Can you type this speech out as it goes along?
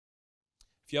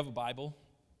If you have a Bible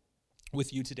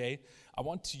with you today, I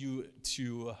want you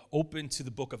to open to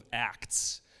the book of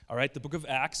Acts. All right, the book of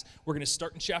Acts. We're going to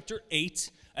start in chapter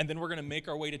 8, and then we're going to make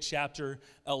our way to chapter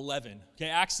 11. Okay,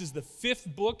 Acts is the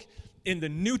fifth book in the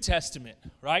New Testament,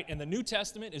 right? And the New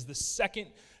Testament is the second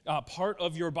part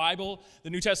of your Bible. The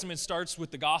New Testament starts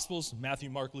with the Gospels, Matthew,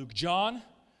 Mark, Luke, John,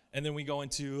 and then we go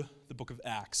into the book of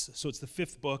Acts. So it's the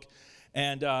fifth book,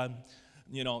 and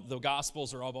the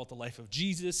Gospels are all about the life of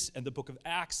Jesus, and the book of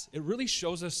Acts, it really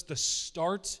shows us the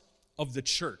start of the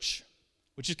church,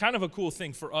 which is kind of a cool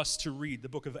thing for us to read, the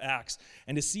book of Acts,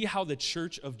 and to see how the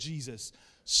church of Jesus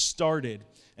started.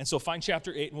 And so find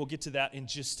chapter 8, and we'll get to that in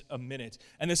just a minute.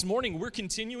 And this morning, we're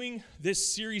continuing this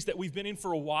series that we've been in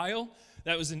for a while,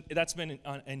 that's been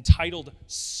entitled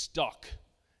Stuck,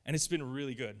 and it's been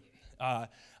really good.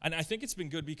 And I think it's been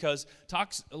good because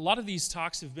a lot of these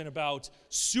talks have been about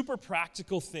super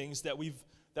practical things that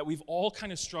we've all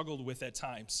kind of struggled with at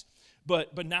times.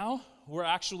 But now we're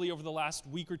actually, over the last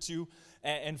week or two,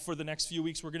 and for the next few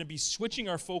weeks, we're going to be switching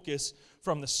our focus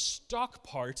from the stuck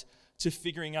part to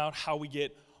figuring out how we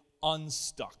get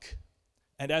unstuck.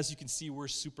 And as you can see, we're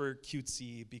super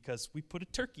cutesy because we put a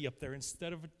turkey up there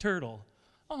instead of a turtle.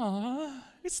 Aw,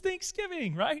 it's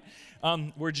Thanksgiving, right?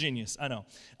 We're genius, I know.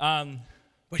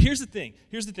 But here's the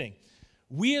thing.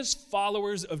 We as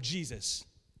followers of Jesus,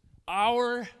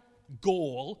 our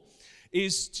goal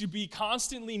is to be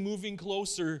constantly moving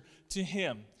closer to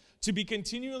Him, to be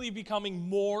continually becoming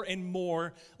more and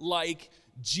more like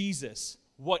Jesus,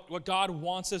 what God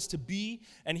wants us to be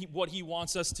and what He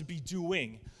wants us to be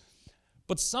doing.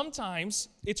 But sometimes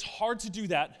it's hard to do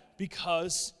that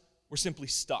because we're simply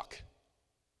stuck.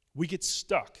 We get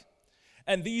stuck.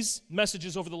 And these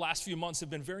messages over the last few months have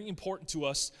been very important to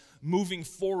us moving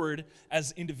forward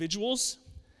as individuals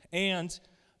and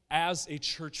as a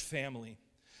church family.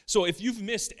 So if you've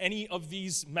missed any of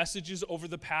these messages over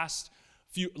the past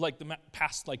 2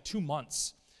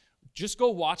 months, just go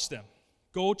watch them.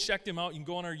 Go check them out. You can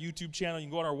go on our YouTube channel. You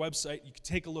can go on our website. You can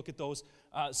take a look at those.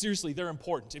 Seriously, they're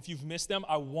important. If you've missed them,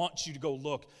 I want you to go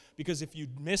look. Because if you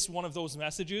miss one of those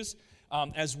messages,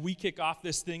 as we kick off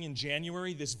this thing in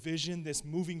January, this vision, this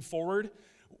moving forward,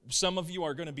 some of you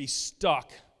are going to be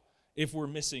stuck if we're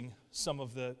missing some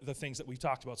of the things that we've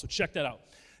talked about. So check that out.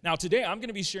 Now, today, I'm going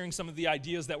to be sharing some of the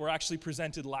ideas that were actually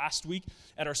presented last week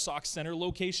at our Sauk Center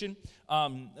location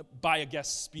by a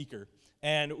guest speaker.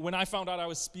 And when I found out I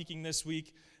was speaking this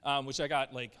week, which I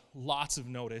got lots of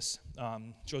notice,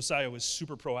 Josiah was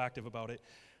super proactive about it.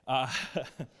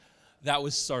 That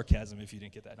was sarcasm if you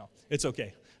didn't get that. No, it's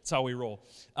okay. It's how we roll.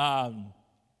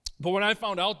 But when I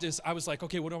found out this, I was like,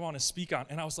 okay, what do I want to speak on?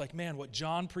 And I was like, man, what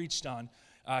John preached on,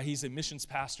 he's a missions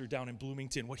pastor down in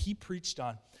Bloomington, what he preached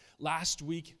on last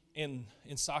week in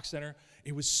Sauk Center,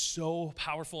 it was so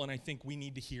powerful, and I think we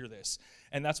need to hear this.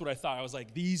 And that's what I thought. I was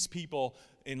like, these people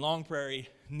in Long Prairie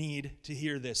need to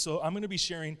hear this. So I'm going to be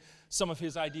sharing some of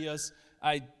his ideas.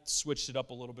 I switched it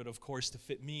up a little bit, of course, to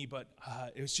fit me, but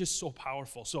it was just so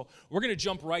powerful. So we're going to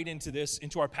jump right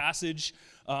into our passage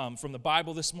from the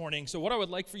Bible this morning. So what I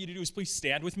would like for you to do is please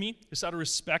stand with me, just out of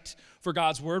respect for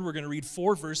God's word. We're going to read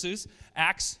 4 verses,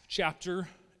 Acts chapter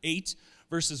 8,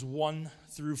 verses 1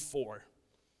 through 4.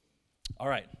 All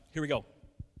right, here we go.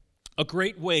 A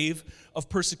great wave of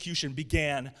persecution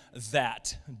began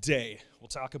that day. We'll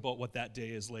talk about what that day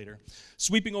is later.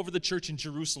 Sweeping over the church in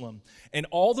Jerusalem, and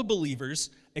all the believers,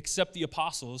 except the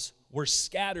apostles, were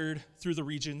scattered through the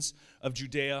regions of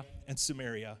Judea and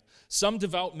Samaria. Some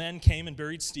devout men came and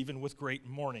buried Stephen with great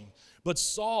mourning. But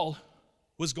Saul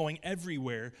was going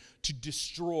everywhere to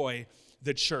destroy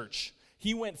the church.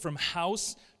 He went from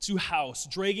house to house,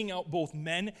 dragging out both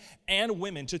men and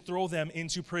women to throw them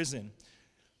into prison.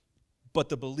 But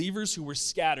the believers who were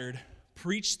scattered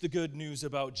preached the good news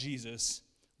about Jesus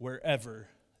wherever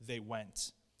they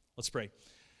went. Let's pray.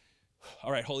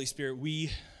 All right, Holy Spirit, we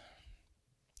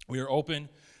are open.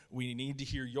 We need to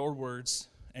hear your words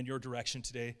and your direction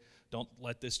today. Don't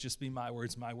let this just be my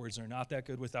words. My words are not that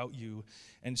good without you.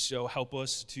 And so help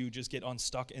us to just get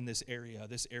unstuck in this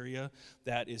area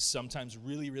that is sometimes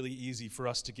really, really easy for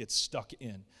us to get stuck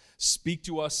in. Speak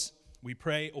to us, we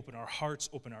pray. Open our hearts,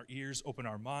 open our ears, open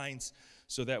our minds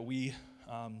so that we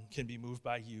can be moved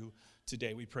by you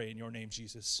today. We pray in your name,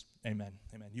 Jesus. Amen.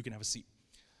 Amen. You can have a seat.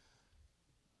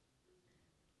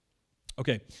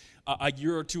 Okay, a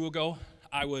year or two ago,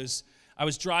 I was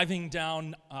driving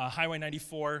down Highway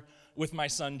 94 with my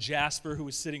son Jasper, who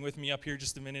was sitting with me up here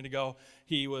just a minute ago.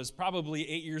 He was probably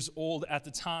 8 years old at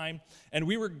the time, and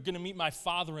we were going to meet my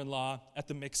father-in-law at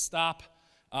the McStop,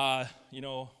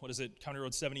 County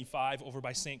Road 75 over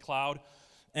by St. Cloud.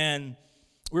 And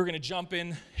we were going to jump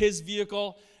in his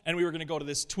vehicle, and we were going to go to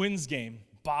this Twins game,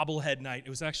 bobblehead night. It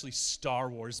was actually Star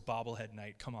Wars bobblehead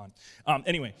night. Come on.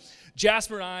 Anyway,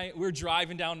 Jasper and I, we were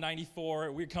driving down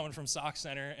 94. We were coming from Sauk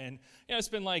Center, and it's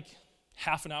been like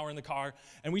half an hour in the car,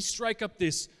 and we strike up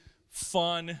this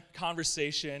fun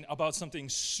conversation about something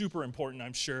super important,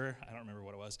 I'm sure. I don't remember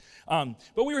what it was.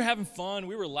 But we were having fun.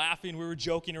 We were laughing. We were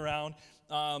joking around.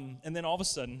 And then all of a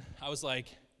sudden, I was like,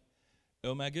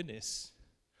 oh my goodness.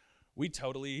 We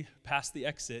totally passed the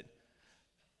exit.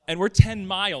 And we're 10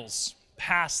 miles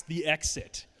past the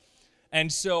exit. And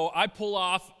so I pull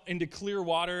off into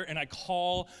Clearwater, and I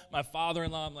call my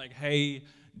father-in-law. I'm like, hey,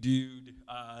 dude,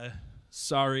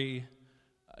 sorry.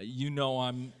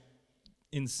 I'm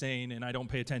insane and I don't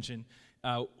pay attention.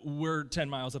 We're 10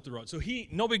 miles up the road. So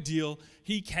no big deal.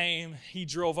 He came, he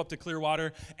drove up to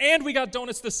Clearwater, and we got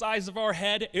donuts the size of our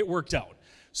head. It worked out.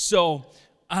 So,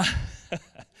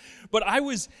 but I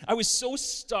was so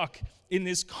stuck in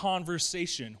this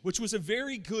conversation, which was a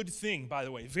very good thing, by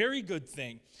the way, very good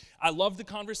thing. I love the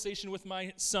conversation with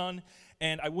my son,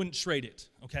 and I wouldn't trade it,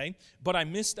 okay? But I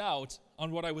missed out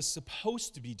on what I was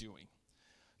supposed to be doing.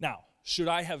 Now, should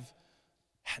I have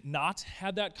not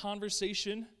had that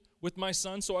conversation with my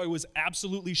son so I was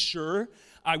absolutely sure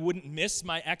I wouldn't miss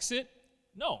my exit?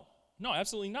 No,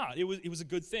 absolutely not. It was a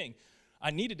good thing. I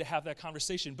needed to have that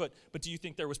conversation, but do you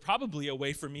think there was probably a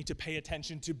way for me to pay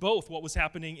attention to both what was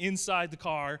happening inside the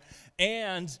car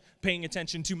and paying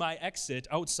attention to my exit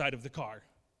outside of the car?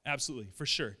 Absolutely, for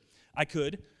sure. I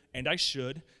could and I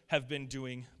should have been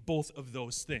doing both of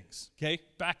those things, okay?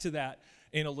 Back to that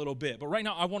in a little bit. But right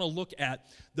now, I want to look at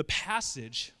the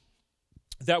passage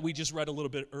that we just read a little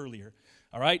bit earlier.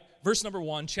 All right? Verse number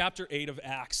 1, chapter 8 of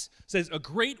Acts says, a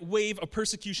great wave of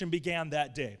persecution began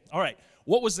that day. All right,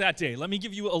 what was that day? Let me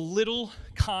give you a little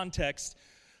context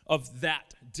of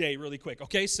that day really quick.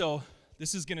 Okay, so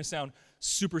this is going to sound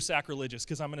super sacrilegious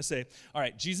because I'm going to say, all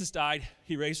right, Jesus died,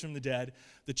 he raised from the dead,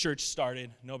 the church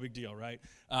started, no big deal, right?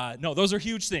 No, those are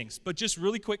huge things, but just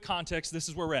really quick context, this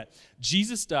is where we're at.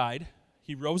 Jesus died,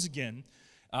 he rose again,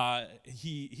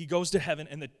 he goes to heaven,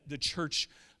 and the church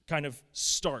kind of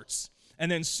starts.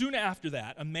 And then soon after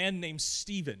that, a man named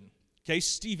Stephen, okay,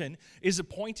 Stephen is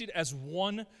appointed as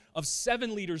one of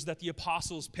 7 leaders that the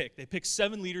apostles picked. They picked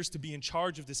 7 leaders to be in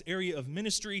charge of this area of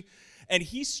ministry, and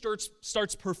he starts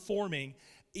performing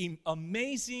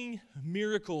amazing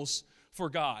miracles for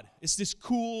God. It's this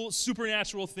cool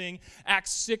supernatural thing.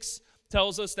 Acts 6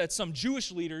 tells us that some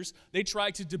Jewish leaders, they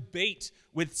tried to debate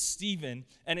with Stephen,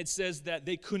 and it says that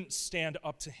they couldn't stand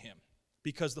up to him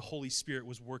because the Holy Spirit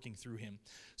was working through him.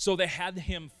 So they had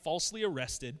him falsely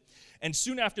arrested, and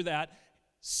soon after that,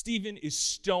 Stephen is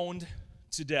stoned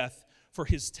to death for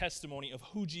his testimony of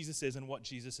who Jesus is and what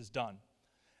Jesus has done.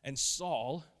 And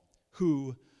Saul,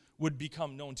 who would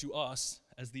become known to us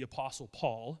as the Apostle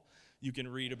Paul, you can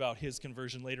read about his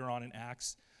conversion later on in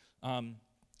Acts,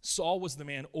 Saul was the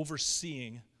man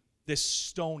overseeing this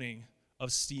stoning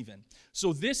of Stephen.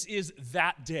 So this is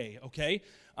that day, okay?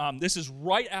 This is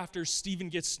right after Stephen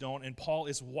gets stoned, and Paul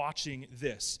is watching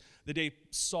this, the day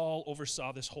Saul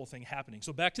oversaw this whole thing happening.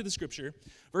 So back to the scripture,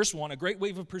 verse 1, a great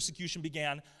wave of persecution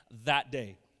began that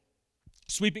day,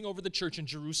 sweeping over the church in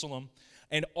Jerusalem,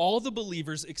 and all the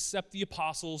believers except the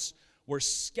apostles were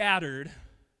scattered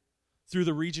through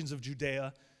the regions of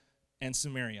Judea and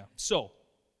Samaria. So,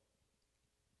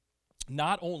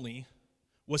 not only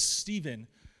was Stephen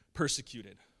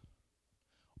persecuted,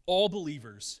 all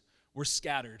believers were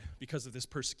scattered because of this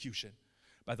persecution.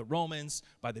 By the Romans,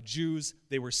 by the Jews,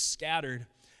 they were scattered.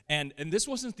 And this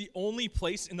wasn't the only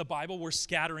place in the Bible where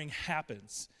scattering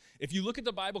happens. If you look at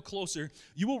the Bible closer,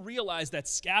 you will realize that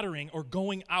scattering or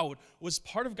going out was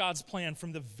part of God's plan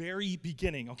from the very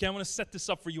beginning. Okay, I want to set this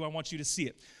up for you. I want you to see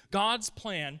it. God's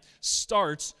plan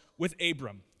starts with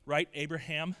Abram, right?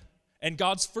 Abraham. And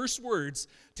God's first words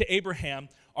to Abraham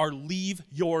are, leave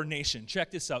your nation.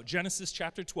 Check this out. Genesis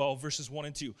chapter 12, verses 1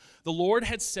 and 2. The Lord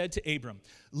had said to Abram,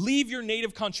 leave your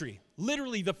native country.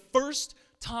 Literally the first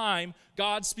time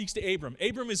God speaks to Abram.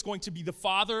 Abram is going to be the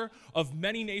father of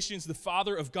many nations, the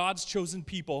father of God's chosen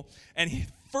people. And the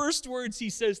first words he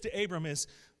says to Abram is,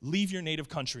 leave your native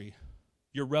country,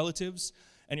 your relatives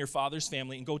and your father's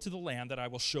family, and go to the land that I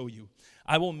will show you.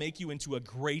 I will make you into a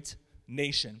great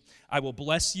nation. I will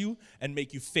bless you and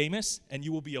make you famous, and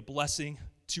you will be a blessing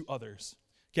to others.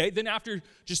 Okay, then after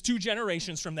just 2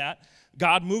 generations from that,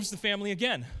 God moves the family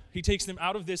again. He takes them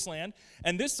out of this land,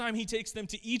 and this time he takes them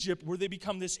to Egypt, where they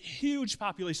become this huge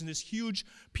population, this huge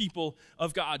people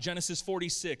of God. Genesis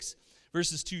 46,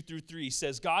 verses 2 through 3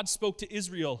 says, God spoke to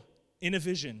Israel in a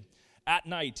vision at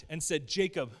night and said,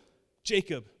 Jacob,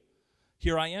 Jacob.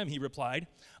 "Here I am," he replied.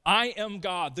 "I am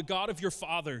God, the God of your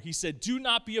father." He said, "Do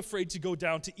not be afraid to go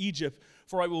down to Egypt,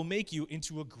 for I will make you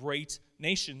into a great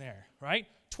nation there." Right?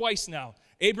 Twice now.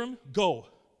 Abram, go,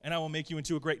 and I will make you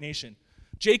into a great nation.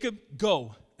 Jacob,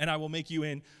 go, and I will make you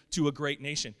into a great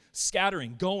nation.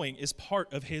 Scattering, going, is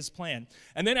part of his plan.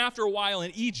 And then after a while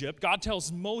in Egypt, God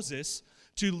tells Moses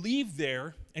to leave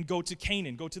there and go to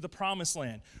Canaan, go to the promised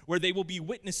land, where they will be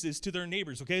witnesses to their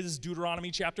neighbors. Okay, this is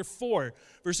Deuteronomy chapter 4,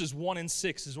 verses 1 and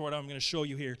 6 is what I'm going to show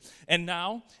you here. And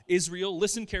now, Israel,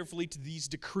 listen carefully to these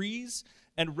decrees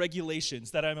and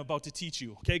regulations that I'm about to teach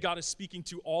you. Okay, God is speaking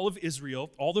to all of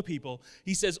Israel, all the people.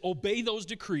 He says, obey those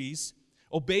decrees,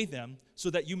 obey them, so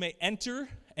that you may enter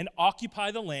and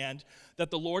occupy the land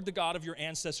that the Lord, the God of your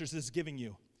ancestors, is giving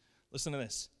you. Listen to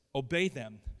this. Obey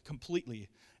them completely,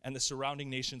 and the surrounding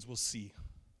nations will see.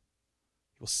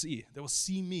 Will see. They will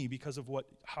see me because of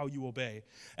how you obey.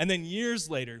 And then years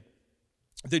later,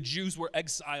 the Jews were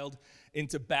exiled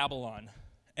into Babylon,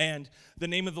 and the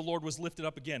name of the Lord was lifted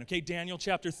up again. Okay, Daniel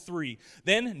chapter 3.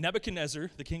 Then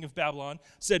Nebuchadnezzar, the king of Babylon,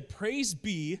 said, "Praise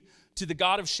be to the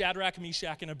God of Shadrach,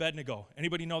 Meshach, and Abednego."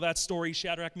 Anybody know that story?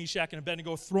 Shadrach, Meshach, and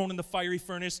Abednego thrown in the fiery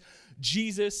furnace.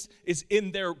 Jesus is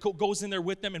in there, goes in there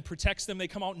with them and protects them. They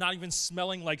come out not even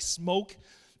smelling like smoke.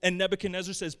 And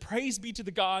Nebuchadnezzar says, "Praise be to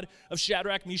the God of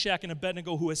Shadrach, Meshach, and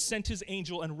Abednego, who has sent his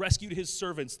angel and rescued his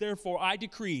servants. Therefore, I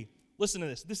decree," listen to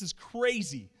this, this is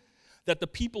crazy, "that the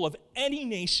people of any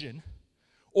nation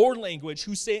or language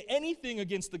who say anything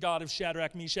against the God of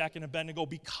Shadrach, Meshach, and Abednego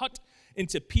be cut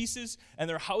into pieces, and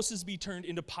their houses be turned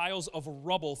into piles of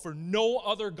rubble, for no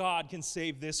other God can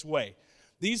save this way."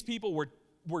 These people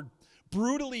were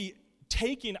brutally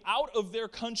taken out of their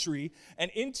country and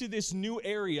into this new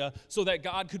area so that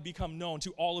God could become known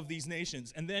to all of these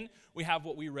nations. And then we have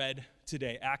what we read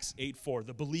today, Acts 8:4.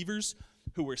 The believers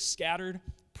who were scattered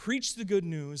preached the good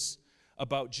news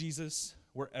about Jesus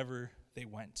wherever they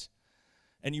went.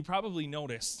 And you probably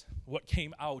noticed what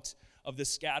came out of the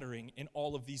scattering in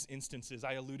all of these instances.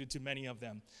 I alluded to many of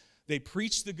them. They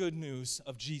preached the good news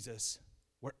of Jesus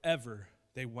wherever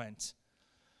they went.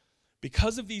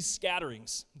 Because of these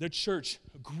scatterings, the church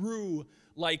grew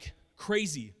like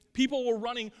crazy. People were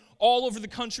running all over the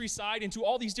countryside into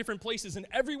all these different places, and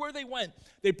everywhere they went,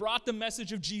 they brought the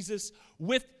message of Jesus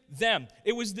with them.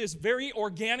 It was this very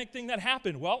organic thing that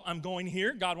happened. Well, I'm going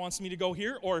here. God wants me to go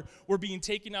here, or we're being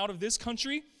taken out of this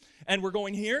country, and we're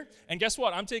going here. And guess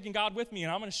what? I'm taking God with me,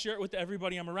 and I'm going to share it with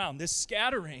everybody I'm around. This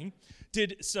scattering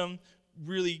did some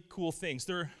really cool things.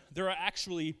 There are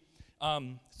actually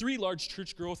 3 large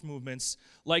church growth movements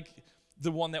like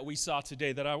the one that we saw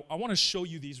today that I want to show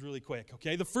you these really quick,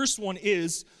 okay? The first one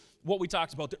is what we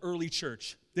talked about, the early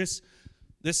church. This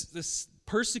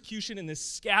persecution and this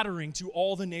scattering to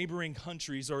all the neighboring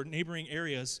countries or neighboring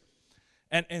areas,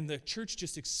 and the church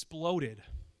just exploded,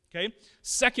 okay?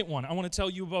 Second one, I want to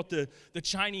tell you about the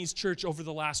Chinese church over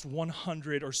the last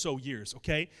 100 or so years,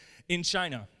 okay? In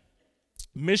China,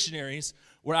 missionaries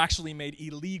were actually made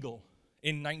illegal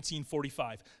in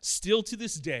 1945. Still to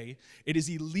this day, it is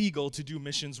illegal to do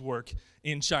missions work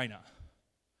in China.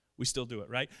 We still do it,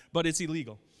 right? But it's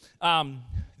illegal.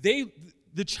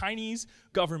 The Chinese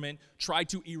government tried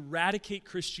to eradicate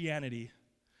Christianity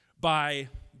by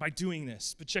doing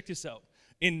this. But check this out.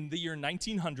 In the year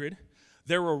 1900,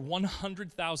 there were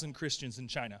 100,000 Christians in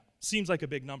China. Seems like a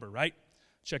big number, right?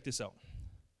 Check this out.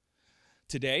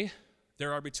 Today,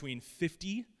 there are between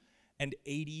 50 and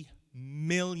 80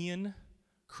 million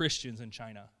Christians in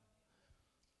China.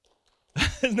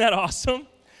 Isn't that awesome?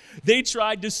 They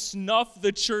tried to snuff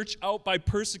the church out by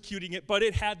persecuting it, but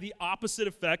it had the opposite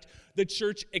effect. The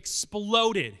church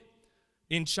exploded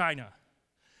in China.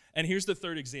 And here's the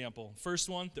third example. First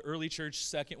one, the early church.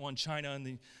 Second one, China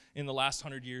in the last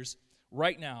 100 years.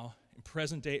 Right now, in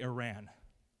present-day Iran.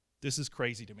 This is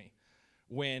crazy to me.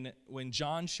 When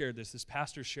John shared this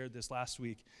pastor shared this last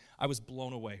week, I was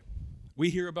blown away. We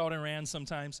hear about Iran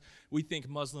sometimes. We think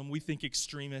Muslim. We think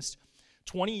extremist.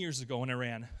 20 years ago in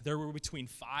Iran, there were between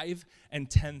 5,000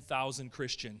 and 10,000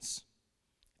 Christians.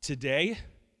 Today,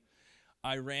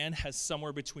 Iran has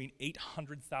somewhere between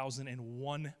 800,000 and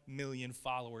 1 million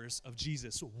followers of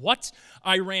Jesus. What?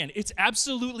 Iran. It's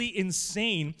absolutely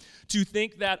insane to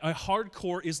think that a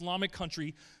hardcore Islamic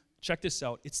country, check this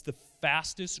out, it's the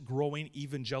fastest growing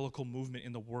evangelical movement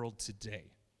in the world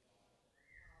today.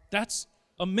 That's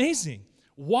amazing.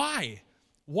 Why?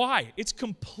 Why? It's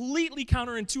completely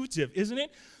counterintuitive, isn't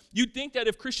it? You'd think that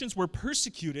if Christians were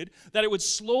persecuted, that it would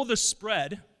slow the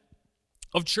spread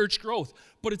of church growth.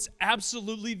 But it's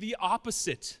absolutely the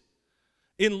opposite.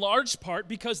 In large part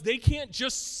because they can't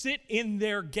just sit in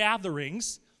their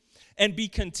gatherings and be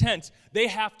content. They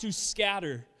have to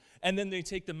scatter, and then they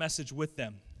take the message with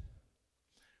them.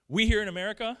 We here in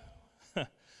America,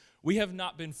 we have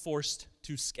not been forced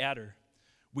to scatter.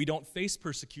 We don't face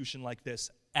persecution like this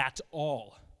at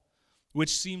all,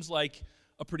 which seems like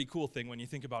a pretty cool thing when you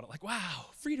think about it. Like, wow,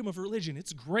 freedom of religion,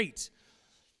 it's great.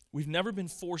 We've never been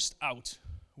forced out.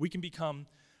 We can become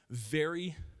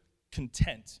very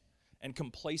content and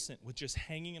complacent with just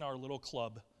hanging in our little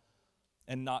club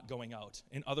and not going out.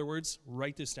 In other words,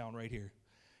 write this down right here.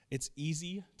 It's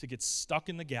easy to get stuck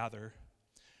in the gather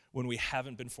when we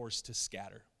haven't been forced to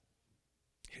scatter.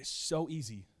 It is so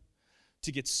easy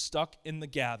to get stuck in the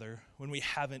gather when we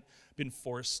haven't been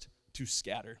forced to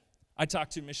scatter. I talk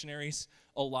to missionaries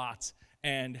a lot,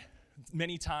 and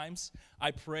many times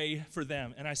I pray for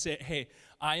them, and I say, hey,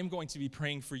 I am going to be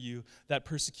praying for you that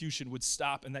persecution would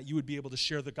stop and that you would be able to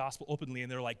share the gospel openly.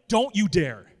 And they're like, don't you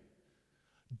dare.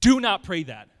 Do not pray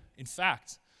that. In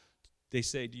fact, they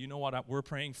say, do you know what we're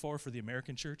praying for the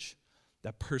American church?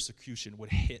 That persecution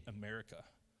would hit America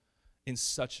in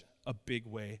such a big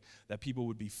way that people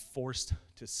would be forced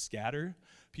to scatter.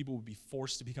 People would be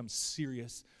forced to become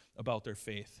serious about their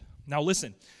faith. Now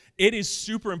listen, it is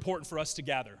super important for us to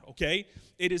gather, okay?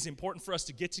 It is important for us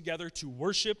to get together to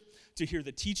worship, to hear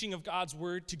the teaching of God's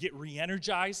word, to get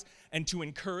re-energized, and to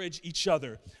encourage each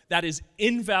other. That is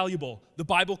invaluable. The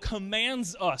Bible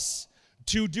commands us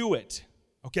to do it,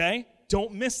 okay?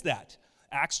 Don't miss that.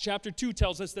 Acts chapter 2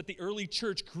 tells us that the early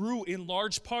church grew in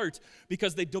large part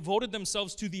because they devoted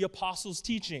themselves to the apostles'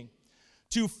 teaching,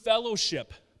 to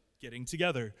fellowship, getting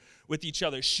together with each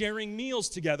other, sharing meals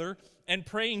together, and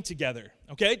praying together,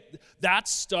 okay? That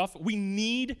stuff, we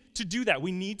need to do that.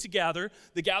 We need to gather.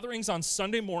 The gatherings on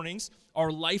Sunday mornings,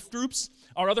 our life groups,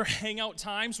 our other hangout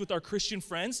times with our Christian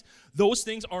friends, those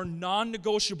things are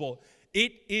non-negotiable.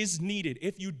 It is needed.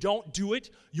 If you don't do it,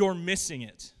 you're missing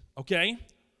it, okay?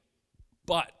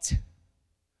 But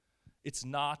it's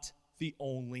not the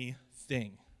only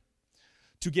thing.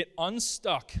 To get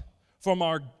unstuck from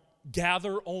our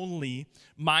gather-only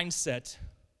mindset,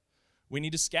 we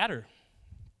need to scatter.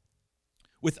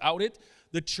 Without it,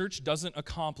 the church doesn't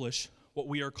accomplish what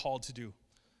we are called to do,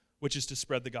 which is to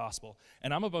spread the gospel.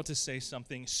 And I'm about to say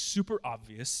something super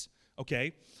obvious,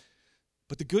 okay?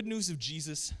 But the good news of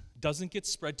Jesus doesn't get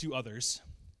spread to others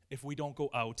if we don't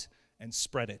go out and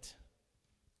spread it.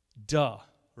 Duh,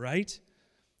 right?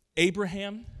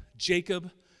 Abraham,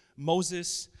 Jacob,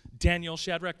 Moses, Daniel,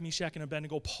 Shadrach, Meshach, and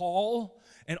Abednego, Paul,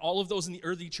 and all of those in the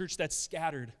early church that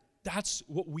scattered. That's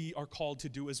what we are called to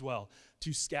do as well,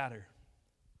 to scatter.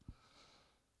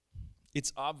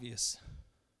 It's obvious,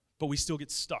 but we still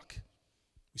get stuck.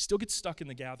 We still get stuck in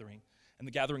the gathering. And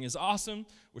the gathering is awesome.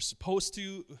 We're supposed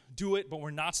to do it, but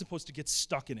we're not supposed to get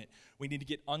stuck in it. We need to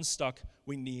get unstuck.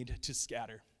 We need to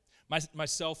scatter.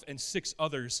 Myself and 6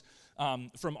 others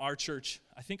from our church,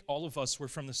 I think all of us were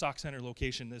from the Sauk Center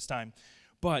location this time,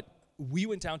 but we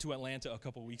went down to Atlanta a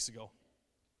couple weeks ago,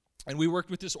 and we worked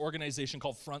with this organization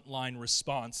called Frontline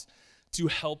Response to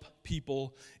help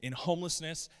people in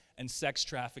homelessness and sex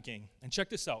trafficking. And check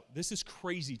this out. This is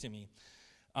crazy to me.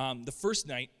 The first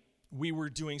night, we were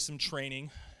doing some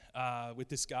training with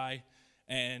this guy,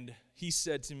 and he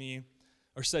said to me,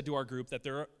 or said to our group, that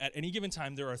at any given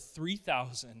time, there are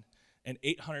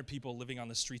 3,800 people living on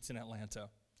the streets in Atlanta.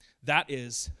 That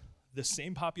is the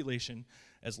same population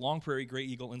as Long Prairie, Gray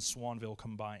Eagle, and Swanville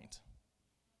combined.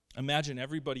 Imagine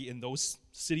everybody in those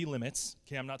city limits,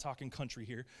 okay, I'm not talking country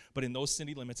here, but in those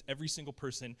city limits, every single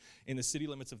person in the city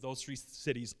limits of those 3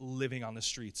 cities living on the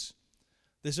streets.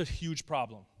 This is a huge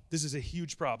problem. This is a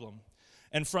huge problem.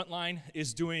 And Frontline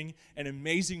is doing an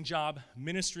amazing job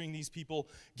ministering these people,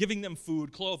 giving them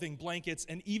food, clothing, blankets,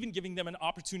 and even giving them an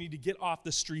opportunity to get off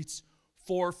the streets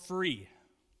for free.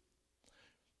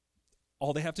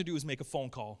 All they have to do is make a phone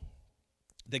call.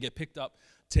 They get picked up,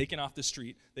 taken off the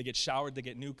street, they get showered, they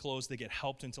get new clothes, they get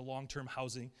helped into long-term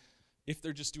housing, if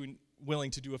they're just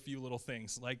willing to do a few little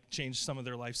things, like change some of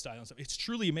their lifestyle and stuff. It's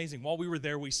truly amazing. While we were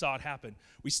there, we saw it happen.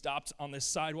 We stopped on this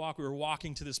sidewalk, we were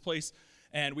walking to this place,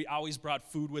 and we always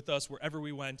brought food with us wherever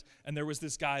we went, and there was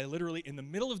this guy literally in the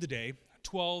middle of the day,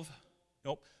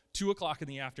 2 o'clock in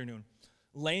the afternoon,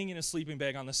 laying in a sleeping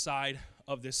bag on the side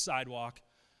of this sidewalk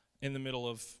in the middle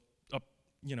of,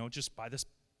 just by this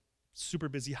super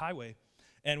busy highway.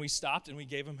 And we stopped and we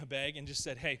gave him a bag and just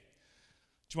said, hey,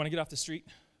 do you want to get off the street?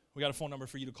 We got a phone number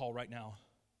for you to call right now.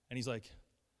 And he's like,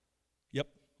 yep,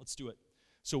 let's do it.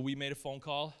 So we made a phone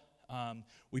call.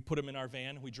 We put him in our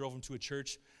van. We drove him to a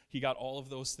church. He got all of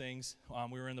those things.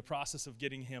 We were in the process of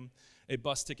getting him a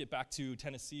bus ticket back to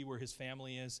Tennessee where his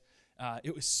family is.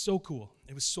 It was so cool.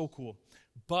 It was so cool.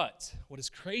 But what is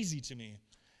crazy to me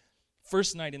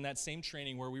First night in that same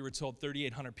training where we were told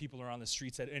 3,800 people are on the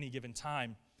streets at any given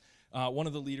time, one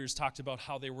of the leaders talked about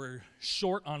how they were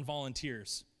short on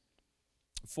volunteers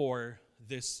for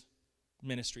this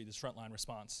ministry, this frontline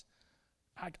response.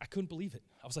 I couldn't believe it.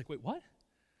 I was like, wait, what?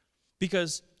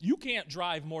 Because you can't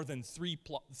drive more than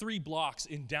three blocks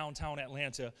in downtown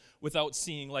Atlanta without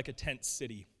seeing like a tent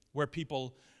city where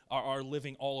people are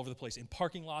living all over the place, in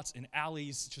parking lots, in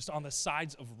alleys, just on the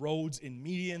sides of roads, in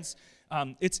medians.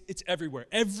 It's everywhere.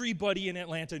 Everybody in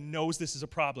Atlanta knows this is a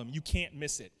problem. You can't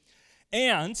miss it.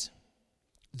 And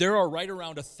there are right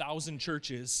around 1,000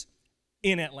 churches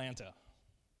in Atlanta.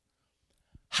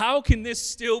 How can this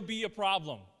still be a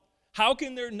problem? How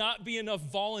can there not be enough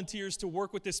volunteers to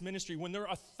work with this ministry when there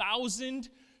are 1,000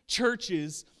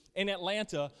 churches in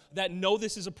Atlanta that know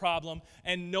this is a problem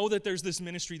and know that there's this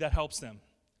ministry that helps them?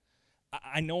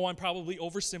 I know I'm probably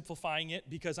oversimplifying it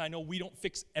because I know we don't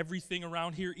fix everything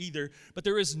around here either, but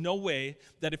there is no way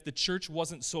that if the church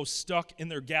wasn't so stuck in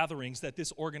their gatherings that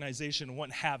this organization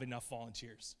wouldn't have enough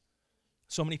volunteers.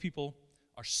 So many people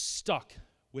are stuck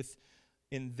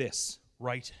in this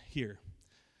right here.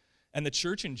 And the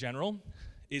church in general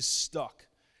is stuck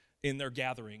in their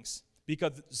gatherings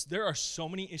because there are so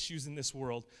many issues in this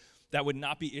world that would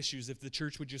not be issues if the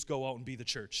church would just go out and be the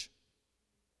church.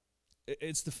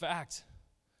 It's the fact.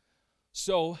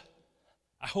 So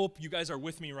I hope you guys are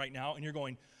with me right now and you're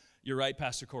going, you're right,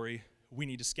 Pastor Corey, we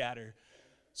need to scatter.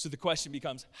 So the question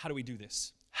becomes, how do we do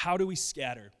this? How do we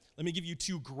scatter? Let me give you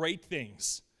two great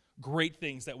things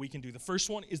that we can do. The first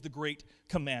one is the great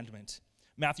commandment.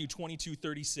 Matthew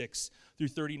 22:36 through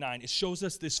 39. It shows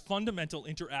us this fundamental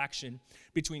interaction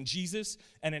between Jesus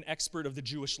and an expert of the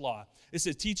Jewish law. It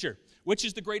says, "Teacher, which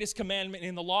is the greatest commandment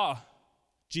in the law?"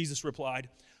 Jesus replied,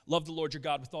 "Love the Lord your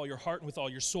God with all your heart and with all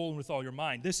your soul and with all your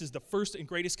mind. This is the first and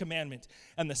greatest commandment,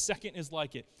 and the second is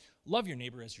like it. Love your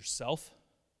neighbor as yourself."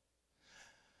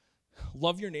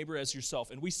 Love your neighbor as yourself.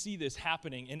 And we see this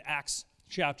happening in Acts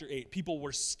chapter 8. People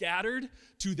were scattered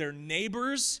to their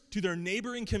neighbors, to their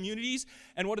neighboring communities,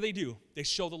 and what do? They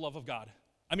show the love of God.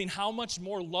 I mean, how much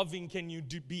more loving can you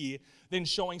be than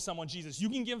showing someone Jesus? You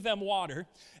can give them water,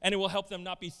 and it will help them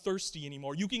not be thirsty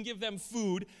anymore. You can give them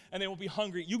food, and they won't be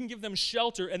hungry. You can give them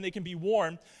shelter, and they can be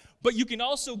warm. But you can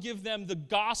also give them the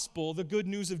gospel, the good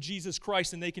news of Jesus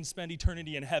Christ, and they can spend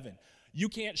eternity in heaven. You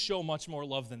can't show much more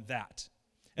love than that.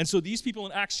 And so these people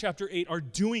in Acts chapter 8 are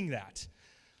doing that.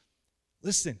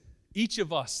 Listen, each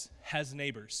of us has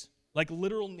neighbors, like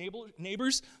literal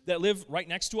neighbors that live right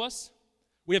next to us.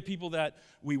 We have people that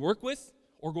we work with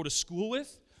or go to school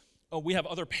with. We have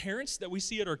other parents that we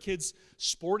see at our kids'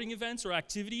 sporting events or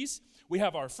activities. We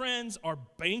have our friends, our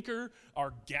banker,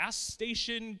 our gas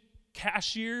station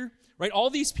cashier, right? All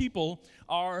these people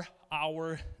are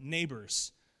our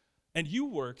neighbors. And you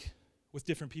work with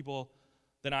different people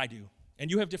than I do. And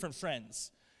you have different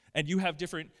friends. And you have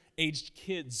different aged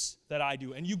kids that I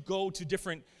do. And you go to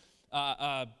different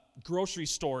grocery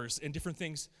stores and different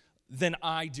things than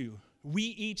I do. We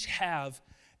each have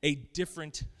a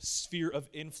different sphere of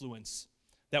influence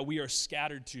that we are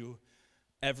scattered to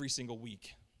every single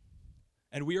week.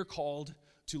 And we are called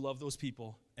to love those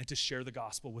people and to share the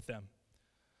gospel with them.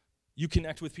 You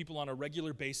connect with people on a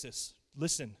regular basis.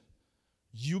 Listen,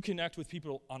 you connect with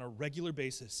people on a regular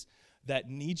basis that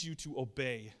need you to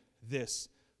obey this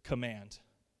command.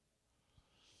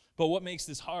 But what makes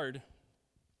this hard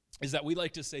is that we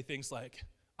like to say things like,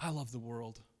 I love the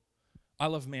world. I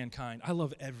love mankind. I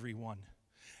love everyone.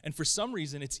 And for some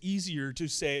reason, it's easier to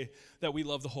say that we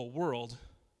love the whole world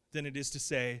than it is to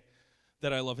say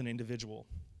that I love an individual.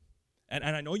 And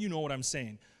I know you know what I'm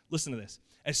saying. Listen to this.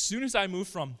 As soon as I move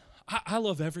from, I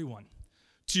love everyone,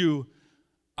 to,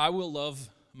 I will love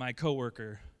my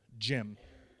coworker, Jim,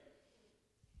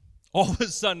 all of a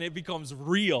sudden it becomes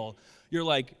real. You're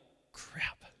like,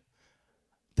 crap,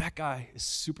 that guy is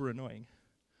super annoying.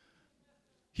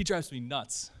 He drives me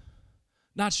nuts.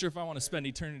 Not sure if I want to spend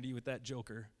eternity with that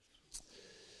joker.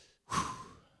 Whew.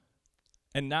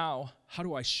 And now, how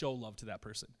do I show love to that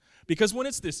person? Because when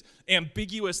it's this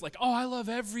ambiguous, like, oh, I love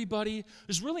everybody,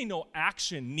 there's really no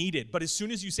action needed. But as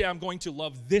soon as you say, I'm going to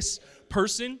love this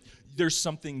person, there's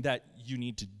something that you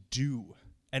need to do.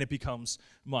 And it becomes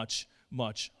much,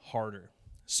 much harder.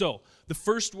 So, the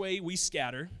first way we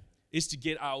scatter is to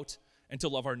get out and to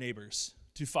love our neighbors,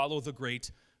 to follow the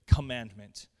great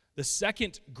commandment. The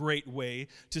second great way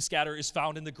to scatter is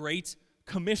found in the Great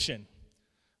Commission.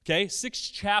 Okay, 6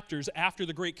 chapters after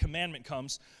the Great Commandment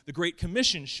comes, the Great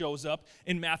Commission shows up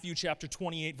in Matthew chapter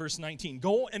 28, verse 19.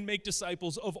 Go and make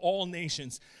disciples of all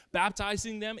nations,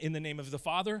 baptizing them in the name of the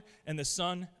Father and the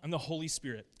Son and the Holy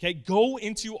Spirit. Okay, go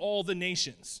into all the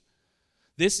nations.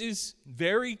 This is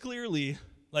very clearly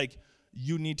like,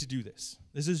 you need to do this.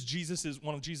 This is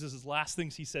one of Jesus' last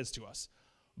things he says to us.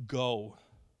 Go,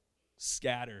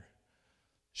 scatter,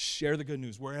 share the good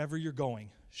news. Wherever you're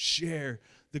going, share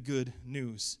the good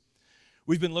news.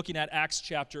 We've been looking at Acts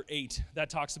chapter 8. That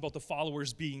talks about the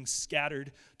followers being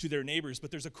scattered to their neighbors.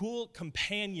 But there's a cool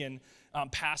companion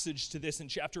passage to this in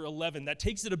chapter 11 that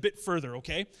takes it a bit further,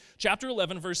 okay? Chapter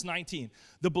 11, verse 19.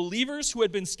 The believers who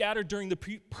had been scattered during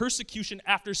the persecution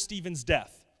after Stephen's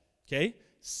death, okay?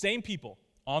 Same people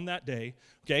on that day,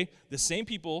 okay? The same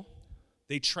people,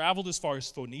 they traveled as far as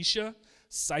Phoenicia,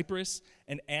 Cyprus,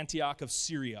 and Antioch of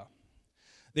Syria.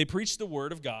 They preached the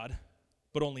word of God,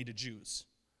 but only to Jews.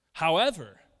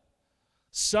 However,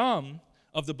 some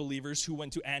of the believers who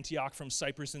went to Antioch from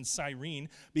Cyprus and Cyrene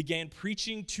began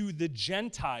preaching to the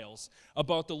Gentiles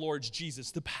about the Lord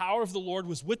Jesus. The power of the Lord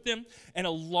was with them, and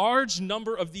a large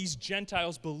number of these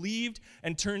Gentiles believed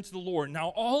and turned to the Lord. Now,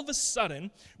 all of a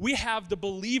sudden, we have the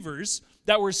believers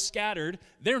that were scattered.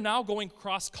 They're now going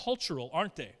cross-cultural,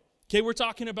 aren't they? Okay, we're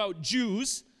talking about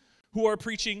Jews who are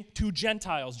preaching to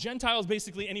Gentiles. Gentiles,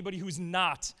 basically anybody who's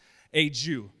not a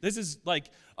Jew. This is like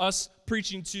us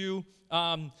preaching to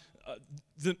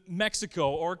the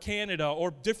Mexico or Canada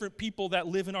or different people that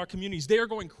live in our communities. They are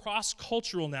going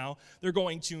cross-cultural now. They're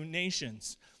going to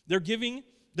nations.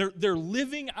 They're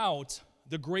living out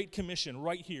the Great Commission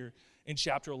right here in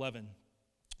chapter 11.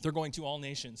 They're going to all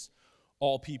nations,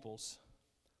 all peoples.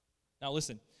 Now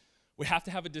listen, we have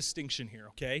to have a distinction here,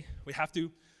 okay? We have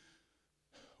to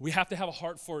have a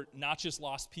heart for not just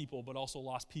lost people, but also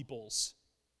lost peoples.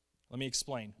 Let me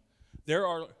explain. There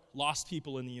are lost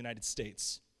people in the United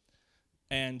States,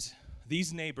 and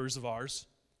these neighbors of ours,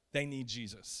 they need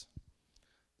Jesus.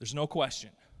 There's no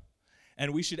question.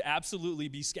 And we should absolutely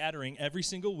be scattering every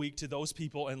single week to those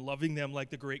people and loving them like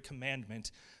the Great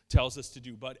Commandment tells us to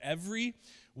do. But every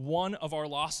one of our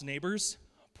lost neighbors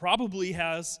probably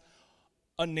has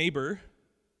a neighbor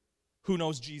who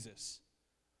knows Jesus.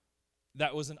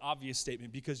 That was an obvious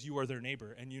statement because you are their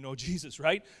neighbor and you know Jesus,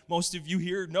 right? Most of you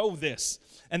here know this.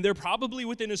 And they're probably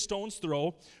within a stone's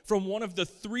throw from one of the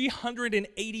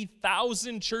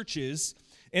 380,000 churches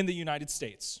in the United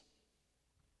States.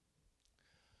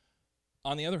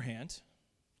 On the other hand,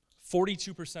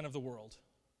 42% of the world,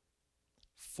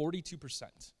 42%,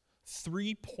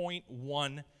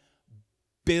 3.1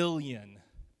 billion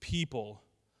people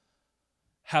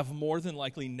have more than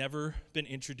likely never been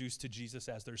introduced to Jesus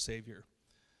as their Savior.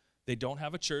 They don't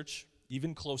have a church,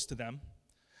 even close to them.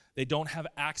 They don't have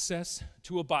access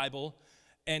to a Bible,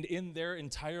 and in their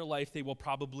entire life, they will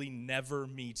probably never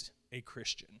meet a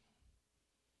Christian.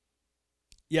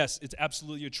 Yes, it's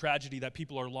absolutely a tragedy that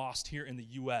people are lost here in the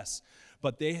U.S.,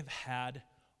 but they have had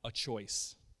a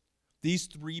choice. These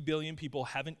 3 billion people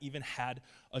haven't even had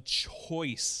a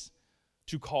choice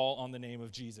to call on the name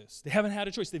of Jesus. They haven't had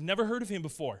a choice. They've never heard of him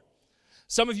before.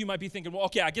 Some of you might be thinking, well,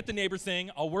 okay, I get the neighbor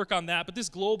thing. I'll work on that. But this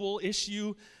global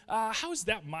issue, how is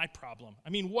that my problem? I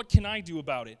mean, what can I do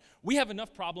about it? We have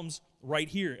enough problems right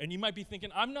here. And you might be thinking,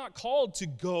 I'm not called to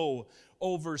go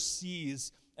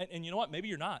overseas. And you know what? Maybe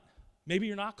you're not. Maybe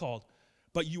you're not called.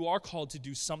 But you are called to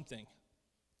do something.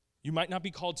 You might not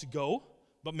be called to go,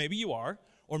 but maybe you are.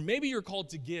 Or maybe you're called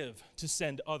to give, to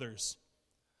send others.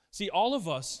 See, all of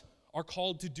us are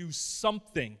called to do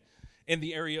something in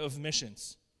the area of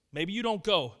missions. Maybe you don't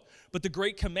go, but the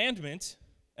Great Commandment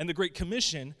and the Great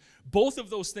Commission, both of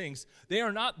those things, they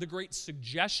are not the great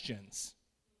suggestions.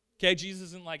 Okay, Jesus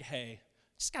isn't like, hey,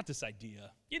 just got this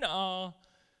idea. You know,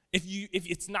 if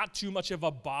it's not too much of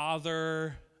a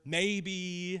bother,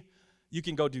 maybe you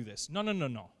can go do this.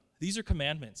 No. These are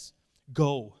commandments.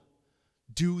 Go,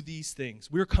 do these things.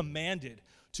 We're commanded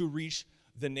to reach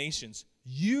the nations.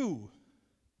 You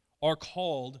are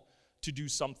called to do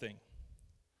something.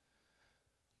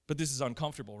 But this is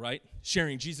uncomfortable, right?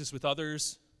 Sharing Jesus with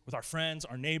others, with our friends,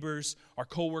 our neighbors, our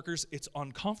coworkers, it's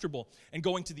uncomfortable. And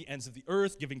going to the ends of the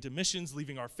earth, giving to missions,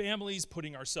 leaving our families,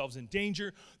 putting ourselves in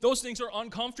danger, those things are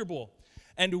uncomfortable.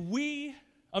 And we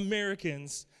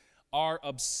Americans are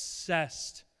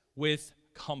obsessed with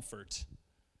comfort.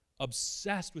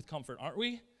 Obsessed with comfort, aren't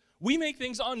we? We make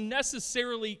things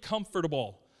unnecessarily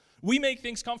comfortable. We make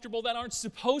things comfortable that aren't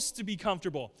supposed to be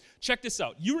comfortable. Check this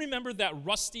out. You remember that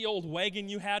rusty old wagon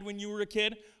you had when you were a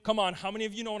kid? Come on, how many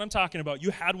of you know what I'm talking about? You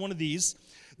had one of these.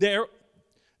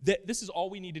 This is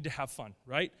all we needed to have fun,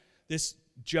 right? This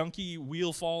junky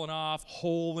wheel falling off,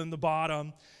 hole in the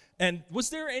bottom. And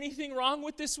was there anything wrong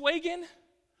with this wagon?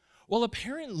 Well,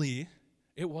 apparently,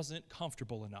 it wasn't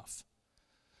comfortable enough.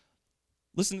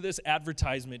 Listen to this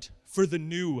advertisement for the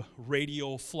new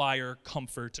Radio Flyer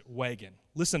Comfort Wagon.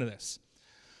 Listen to this.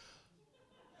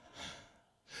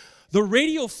 The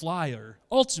Radio Flyer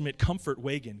Ultimate Comfort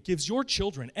Wagon gives your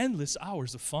children endless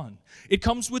hours of fun. It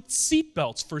comes with seat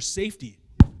belts for safety.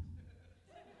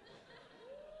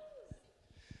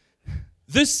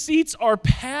 The seats are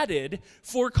padded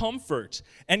for comfort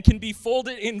and can be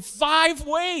folded in 5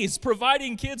 ways,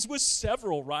 providing kids with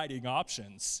several riding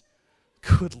options.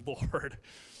 Good Lord.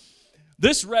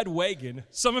 This red wagon,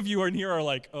 some of you in here are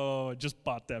like, oh, I just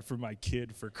bought that for my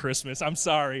kid for Christmas. I'm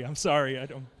sorry. I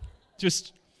don't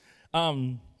just,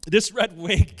 this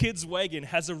kid's wagon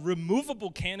has a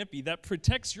removable canopy that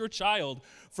protects your child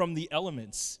from the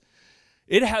elements.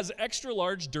 It has extra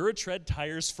large Duratread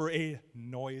tires for a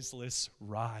noiseless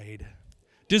ride.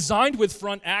 Designed with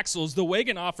front axles, the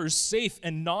wagon offers safe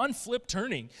and non-flip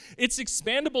turning. Its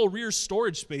expandable rear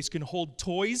storage space can hold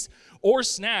toys or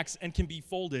snacks and can be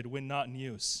folded when not in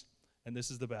use. And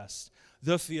this is the best.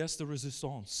 The Fiesta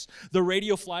Resistance. The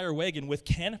Radio Flyer wagon with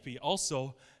canopy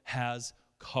also has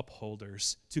cup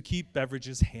holders to keep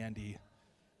beverages handy.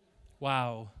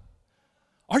 Wow.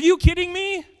 Are you kidding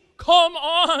me? Come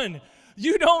on.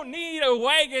 You don't need a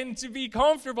wagon to be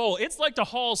comfortable. It's like to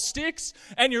haul sticks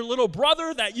and your little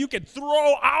brother that you can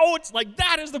throw out. Like,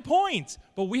 that is the point.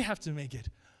 But we have to make it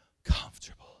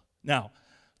comfortable. Now,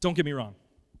 don't get me wrong.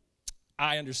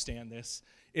 I understand this.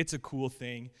 It's a cool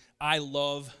thing. I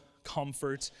love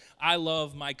comfort. I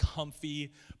love my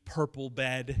comfy purple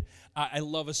bed. I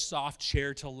love a soft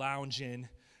chair to lounge in.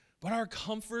 But our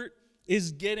comfort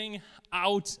is getting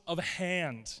out of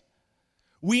hand.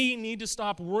 We need to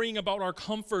stop worrying about our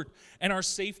comfort and our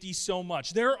safety so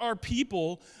much. There are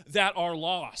people that are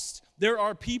lost. There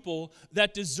are people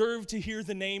that deserve to hear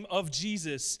the name of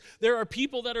Jesus. There are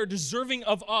people that are deserving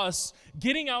of us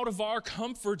getting out of our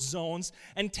comfort zones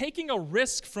and taking a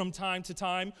risk from time to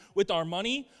time with our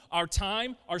money, our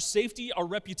time, our safety, our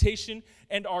reputation,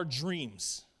 and our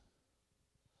dreams.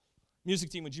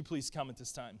 Music team, would you please come at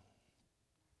this time?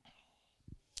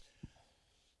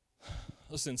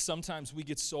 Listen, sometimes we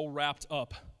get so wrapped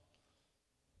up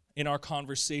in our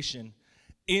conversation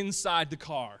inside the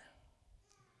car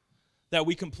that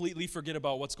we completely forget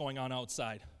about what's going on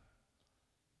outside.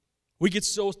 We get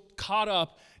so caught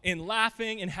up in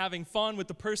laughing and having fun with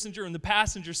the person in the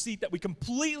passenger seat that we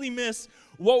completely miss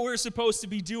what we're supposed to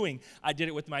be doing. I did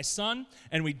it with my son,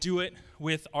 and we do it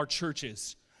with our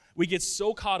churches. We get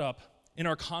so caught up in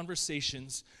our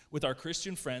conversations with our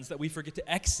Christian friends that we forget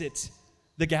to exit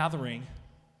the gathering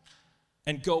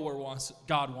and go where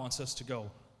God wants us to go.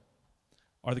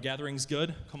 Are the gatherings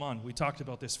good? Come on, we talked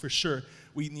about this for sure.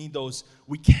 We need those.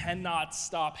 We cannot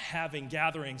stop having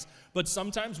gatherings. But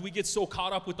sometimes we get so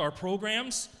caught up with our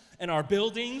programs and our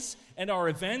buildings and our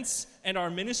events and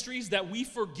our ministries that we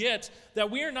forget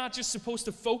that we are not just supposed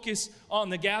to focus on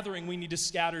the gathering we need to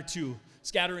scatter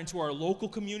into our local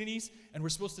communities, and we're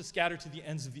supposed to scatter to the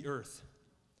ends of the earth.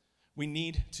 We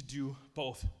need to do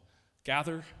both,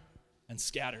 gather and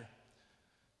scatter.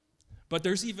 But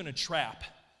there's even a trap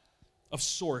of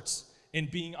sorts in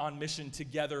being on mission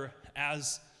together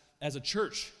as a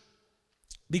church.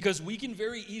 Because we can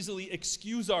very easily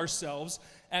excuse ourselves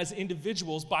as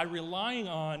individuals by relying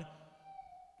on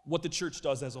what the church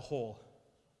does as a whole.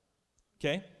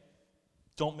 Okay?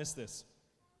 Don't miss this.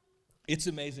 It's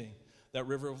amazing that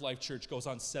River of Life Church goes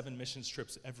on 7 missions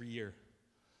trips every year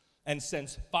and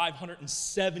sends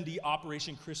 570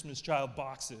 Operation Christmas Child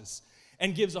boxes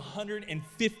and gives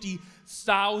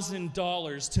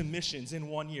 $150,000 to missions in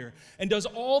 1 year, and does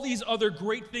all these other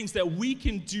great things that we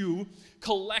can do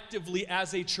collectively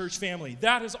as a church family.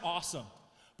 That is awesome.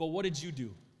 But what did you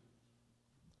do?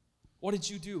 What did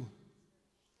you do?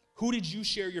 Who did you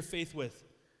share your faith with?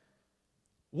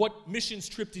 What missions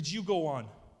trip did you go on?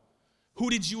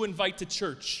 Who did you invite to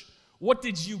church? What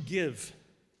did you give?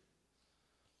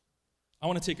 I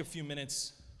want to take a few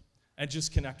minutes and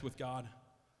just connect with God.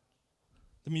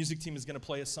 The music team is going to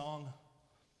play a song.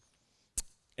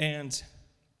 And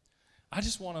I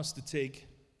just want us to take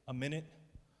a minute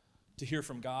to hear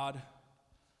from God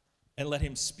and let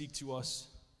Him speak to us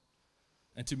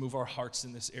and to move our hearts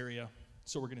in this area.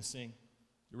 So we're going to sing.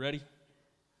 You ready?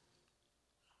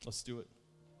 Let's do it.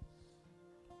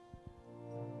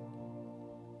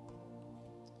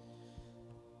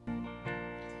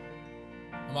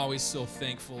 I'm always so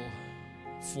thankful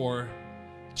for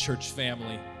church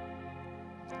family.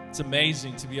 It's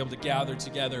amazing to be able to gather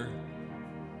together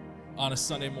on a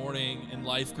Sunday morning in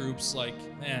life groups. Like,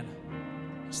 man,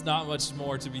 there's not much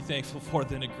more to be thankful for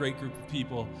than a great group of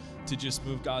people to just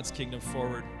move God's kingdom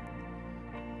forward.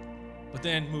 But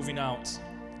then moving out.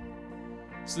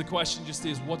 So the question just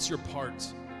is, what's your part?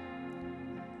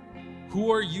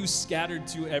 Who are you scattered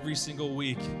to every single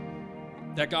week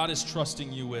that God is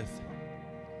trusting you with?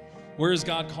 Where is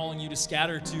God calling you to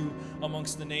scatter to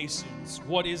amongst the nations?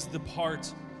 What is the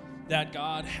part that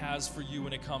God has for you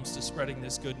when it comes to spreading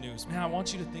this good news? Man, I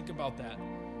want you to think about that.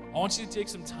 I want you to take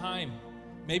some time,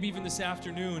 maybe even this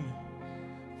afternoon.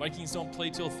 Vikings don't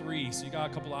play till 3, so you got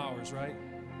a couple hours, right?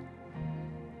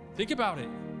 Think about it.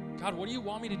 God, what do you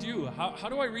want me to do? How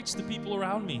do I reach the people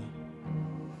around me?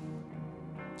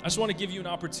 I just want to give you an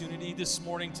opportunity this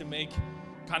morning to make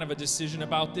kind of a decision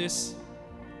about this.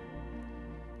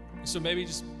 So maybe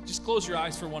just close your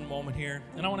eyes for one moment here.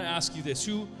 And I want to ask you this.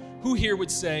 Who here would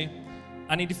say,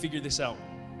 I need to figure this out?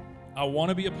 I want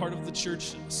to be a part of the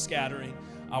church scattering.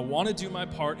 I want to do my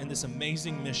part in this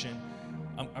amazing mission.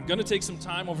 I'm going to take some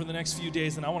time over the next few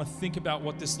days, and I want to think about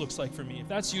what this looks like for me. If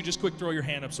that's you, just quick throw your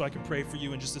hand up so I can pray for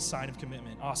you in just a sign of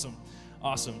commitment.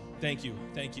 Awesome. Thank you.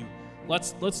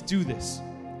 Let's do this.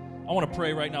 I want to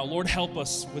pray right now. Lord, help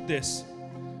us with this.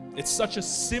 It's such a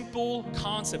simple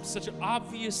concept, such an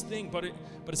obvious thing, but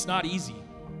it's not easy.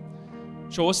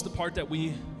 Show us the part that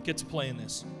we get to play in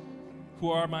this.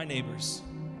 Who are my neighbors?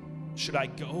 Should I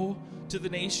go to the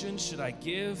nations? Should I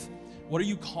give? What are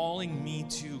you calling me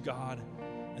to, God?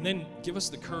 And then give us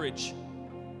the courage,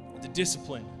 the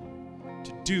discipline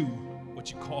to do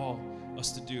what you call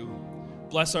us to do.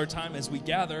 Bless our time as we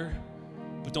gather,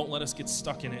 but don't let us get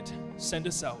stuck in it. Send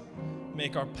us out.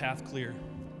 Make our path clear.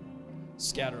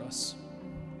 Scatter us.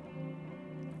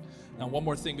 Now, one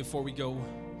more thing before we go.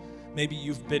 Maybe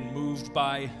you've been moved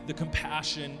by the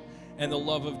compassion and the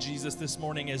love of Jesus this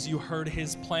morning as you heard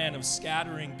his plan of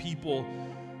scattering people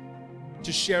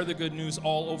to share the good news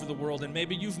all over the world. And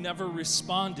maybe you've never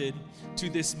responded to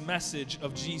this message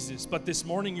of Jesus, but this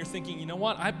morning you're thinking, you know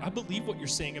what? I believe what you're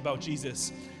saying about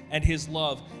Jesus and his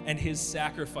love and his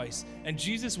sacrifice. And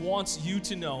Jesus wants you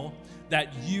to know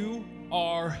that you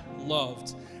are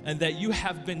loved and that you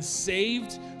have been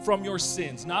saved from your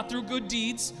sins, not through good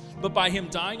deeds, but by him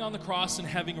dying on the cross and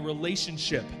having a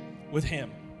relationship with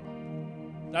him.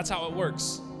 That's how it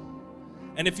works.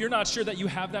 And if you're not sure that you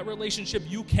have that relationship,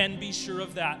 you can be sure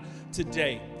of that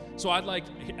today. So I'd like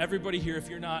everybody here, if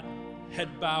you're not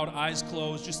head bowed, eyes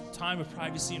closed, just time of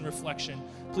privacy and reflection,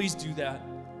 please do that.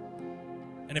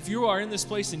 And if you are in this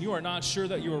place and you are not sure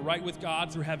that you are right with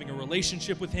God through having a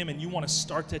relationship with him and you want to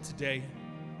start that today,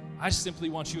 I simply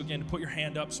want you again to put your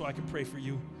hand up so I can pray for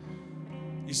you.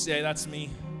 You say, that's me.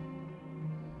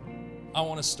 I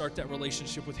want to start that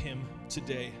relationship with him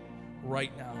today,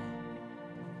 right now.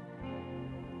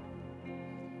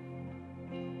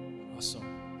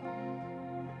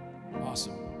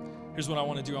 Awesome. Here's what I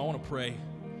want to do. I want to pray,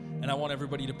 and I want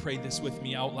everybody to pray this with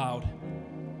me out loud.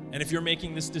 And if you're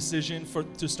making this decision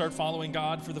to start following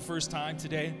God for the first time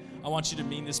today, I want you to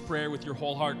mean this prayer with your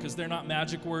whole heart, because they're not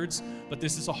magic words, but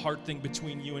this is a heart thing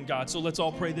between you and God. So let's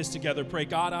all pray this together. Pray,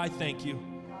 God, I thank you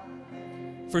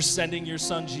for sending your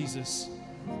son Jesus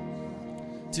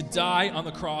to die on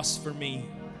the cross for me.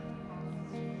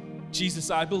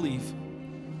 Jesus, I believe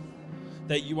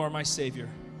that you are my Savior.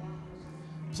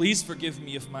 Please forgive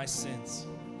me of my sins.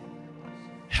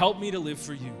 Help me to live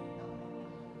for you.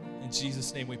 In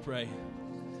Jesus' name we pray.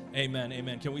 Amen.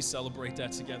 Amen. Can we celebrate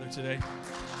that together today?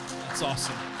 That's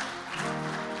awesome.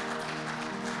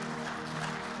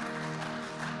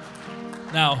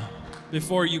 Now,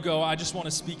 before you go, I just want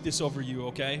to speak this over you,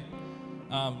 okay?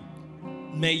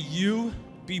 May you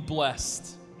be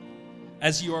blessed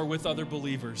as you are with other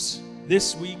believers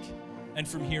this week and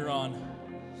from here on.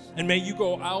 And may you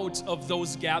go out of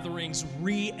those gatherings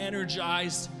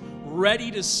re-energized, ready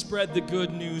to spread the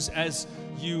good news as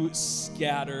you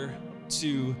scatter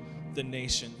to the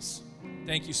nations.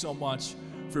 Thank you so much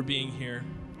for being here.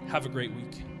 Have a great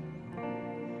week.